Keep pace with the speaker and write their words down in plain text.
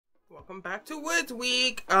Welcome back to WOODZ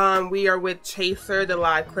Week. We are with Chaser, the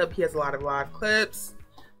live clip. He has a lot of live clips,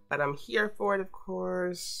 but I'm here for it, of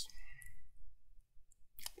course.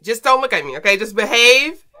 Just don't look at me, okay? Just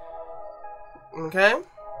behave. Okay?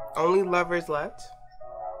 Only lovers left.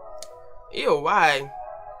 Ew, why?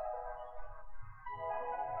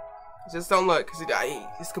 Just don't look, because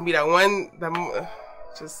it's gonna be that one that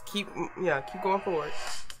just keep going forward.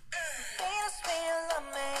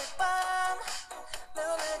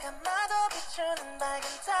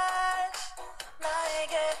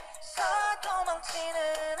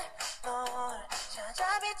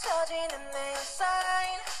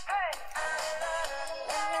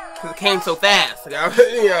 It came so fast. Like,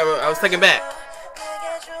 I was taken back.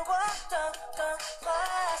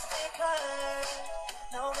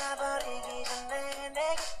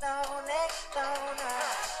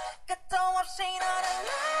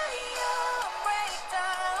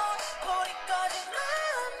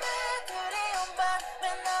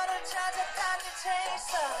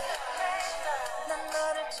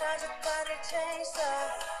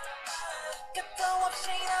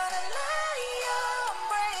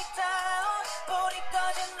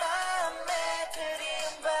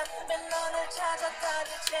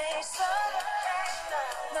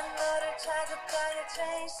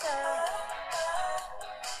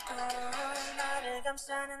 나를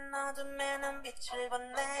감싸는 어둠에는 빛을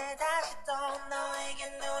보내 다시 또 너에게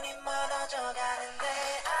눈이 멀어져 가는데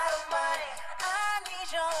I don't mind I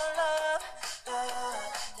need your love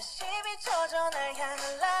다시 비춰줘 날 향한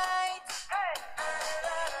light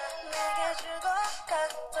내게 주고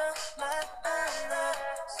갔던 마음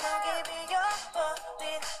속에 비어버린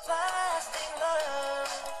plastic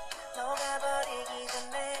love 녹아버리기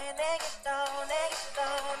전에 내게 또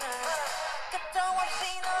나 끝도 없이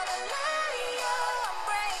너는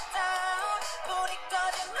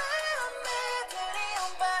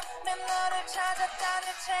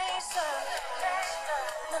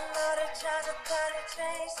난 너를 찾았다는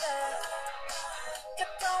chaser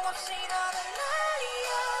끝도 없이 너는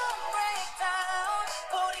liar breakdown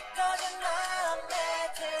불이 꺼진 맘에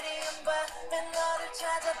드리운 밤에 너를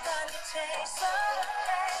찾았다는 chaser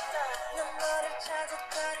난 너를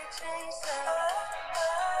찾았다는 chaser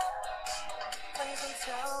Please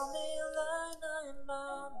tell me lie 나의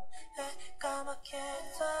맘에 까맣게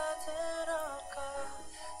다 들어가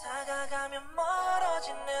다가가면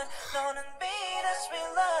멀어지는 너는 bittersweet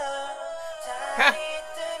love 달이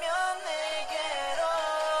뜨면 내게로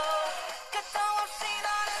끝도 없이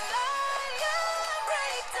너는 liar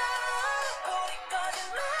breakdown 불이 꺼진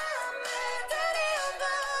맘에 드리운 밤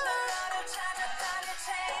너를 찾았다는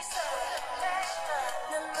chaser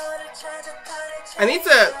난 너를 찾았다는 chaser I need to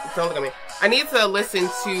don't look at me. I need to listen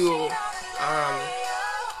to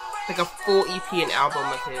like a full EP and album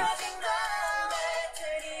of his.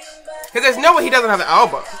 Because there's no way he doesn't have an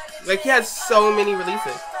album. Like, he has so many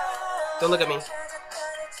releases. Don't look at me.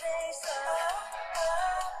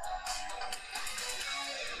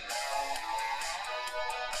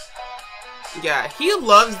 Yeah, he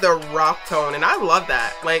loves the rock tone, and I love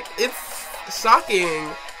that. Like, it's shocking.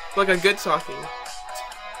 Like, a good shocking.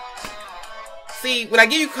 See, when I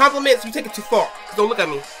give you compliments, you take it too far. Don't look at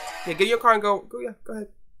me. Yeah, get in your car and go. Yeah, go ahead.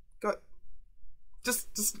 Go.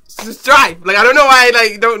 Just drive. Like, I don't know why,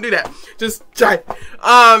 like, don't do that. Just drive.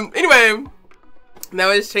 Anyway, that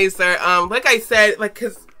was Chaser. Like I said, like,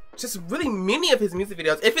 cause just really many of his music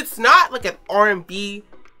videos, if it's not like an R&B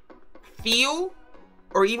feel,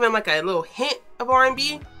 or even like a little hint of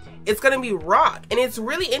R&B, it's gonna be rock. And it's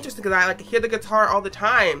really interesting because I like hear the guitar all the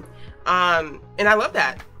time. And I love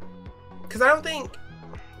that. Cause I don't think,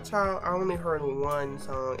 child, I only heard one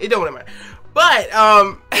song. It don't matter. But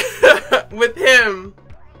with him,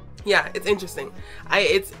 yeah, it's interesting.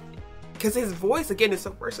 It's because his voice again is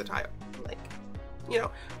so versatile, like, you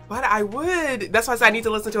know. But I would. That's why I said I need to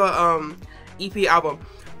listen to a EP album,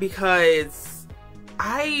 because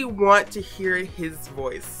I want to hear his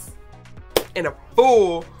voice in a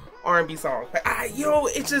full R&B song. Like,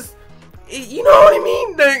 it's just, you know what I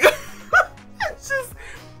mean? Like, it's just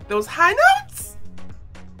those high notes.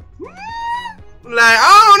 Like,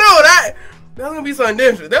 I don't know, that's gonna be something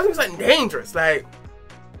dangerous. That's gonna be something dangerous. Like,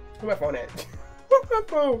 where my phone at? Where's my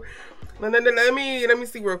phone? Let me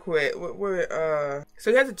see real quick.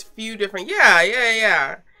 So he has a few different.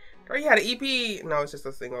 Yeah. Or he had an EP. No, it's just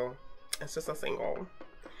a single. It's just a single.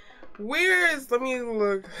 Let me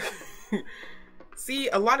look. See,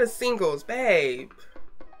 a lot of singles, babe.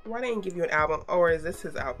 Why didn't give you an album? Or is this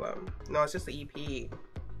his album? No, it's just an EP.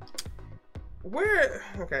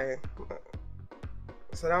 Okay.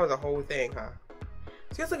 So that was a whole thing, huh?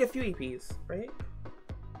 So he has like a few EPs, right?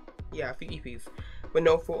 Yeah, a few EPs. with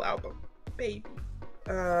no full album. Baby.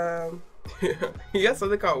 He has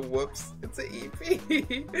something called Whoops. It's an EP.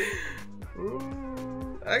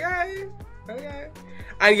 Okay.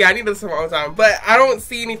 Yeah, I need this some all the time. But I don't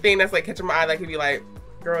see anything that's like catching my eye that could be like,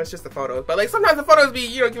 girl, it's just the photos. But like sometimes the photos be,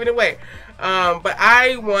 you know, giving it away. But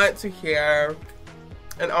I want to hear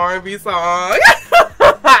an R&B song.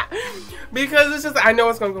 Because it's just, I know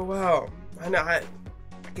it's gonna go well. I know I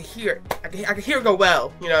can hear it. I can hear it go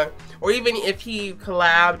well, you know. Or even if he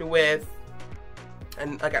collabed with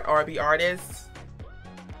an R&B artist,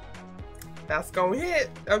 that's gonna hit.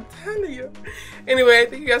 I'm telling you. Anyway,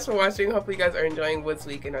 thank you guys for watching. Hopefully you guys are enjoying WOODZ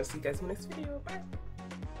week, and I'll see you guys in the next video. Bye.